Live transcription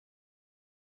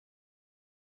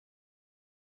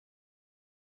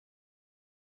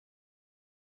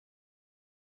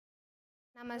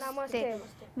Namaste.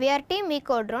 We are Team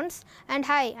Eco Drones, and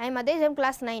hi, I am Adhvaith from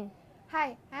class 9.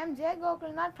 Hi, I am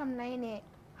J.gokulnath from 9A.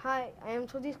 Hi, I am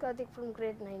Sudhish from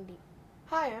grade 9D.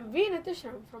 Hi, I am V.Nithesh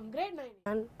from grade 9.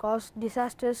 And cause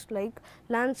disasters like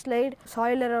landslide,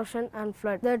 soil erosion and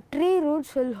flood. The tree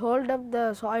roots will hold up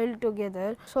the soil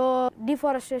together, so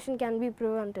deforestation can be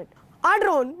prevented. Our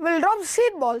drone will drop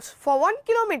seed balls for 1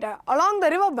 kilometer along the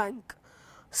river bank.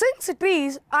 Since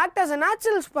trees act as a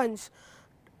natural sponge,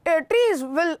 trees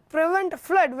will prevent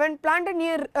flood when planted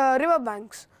near river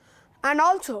banks. And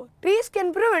also, trees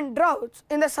can prevent droughts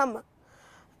in the summer.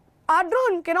 Our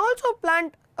drone can also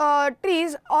plant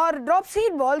trees or drop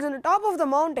seed balls in the top of the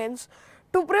mountains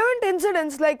to prevent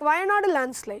incidents like Wayanad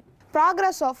landslide.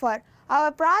 Progress so far.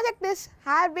 Our project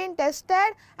has been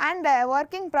tested and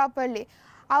working properly.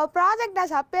 Our project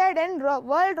has appeared in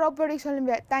World Robotics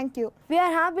Olympiad. Thank you. We are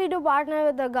happy to partner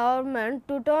with the government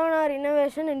to turn our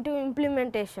innovation into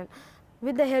implementation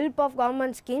with the help of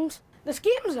government schemes. The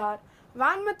schemes are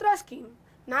V.Nithesh scheme,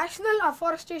 National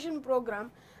Afforestation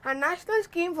Program and National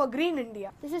Scheme for Green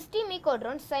India. This is Team Eco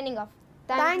Drones signing off.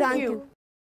 Thank you.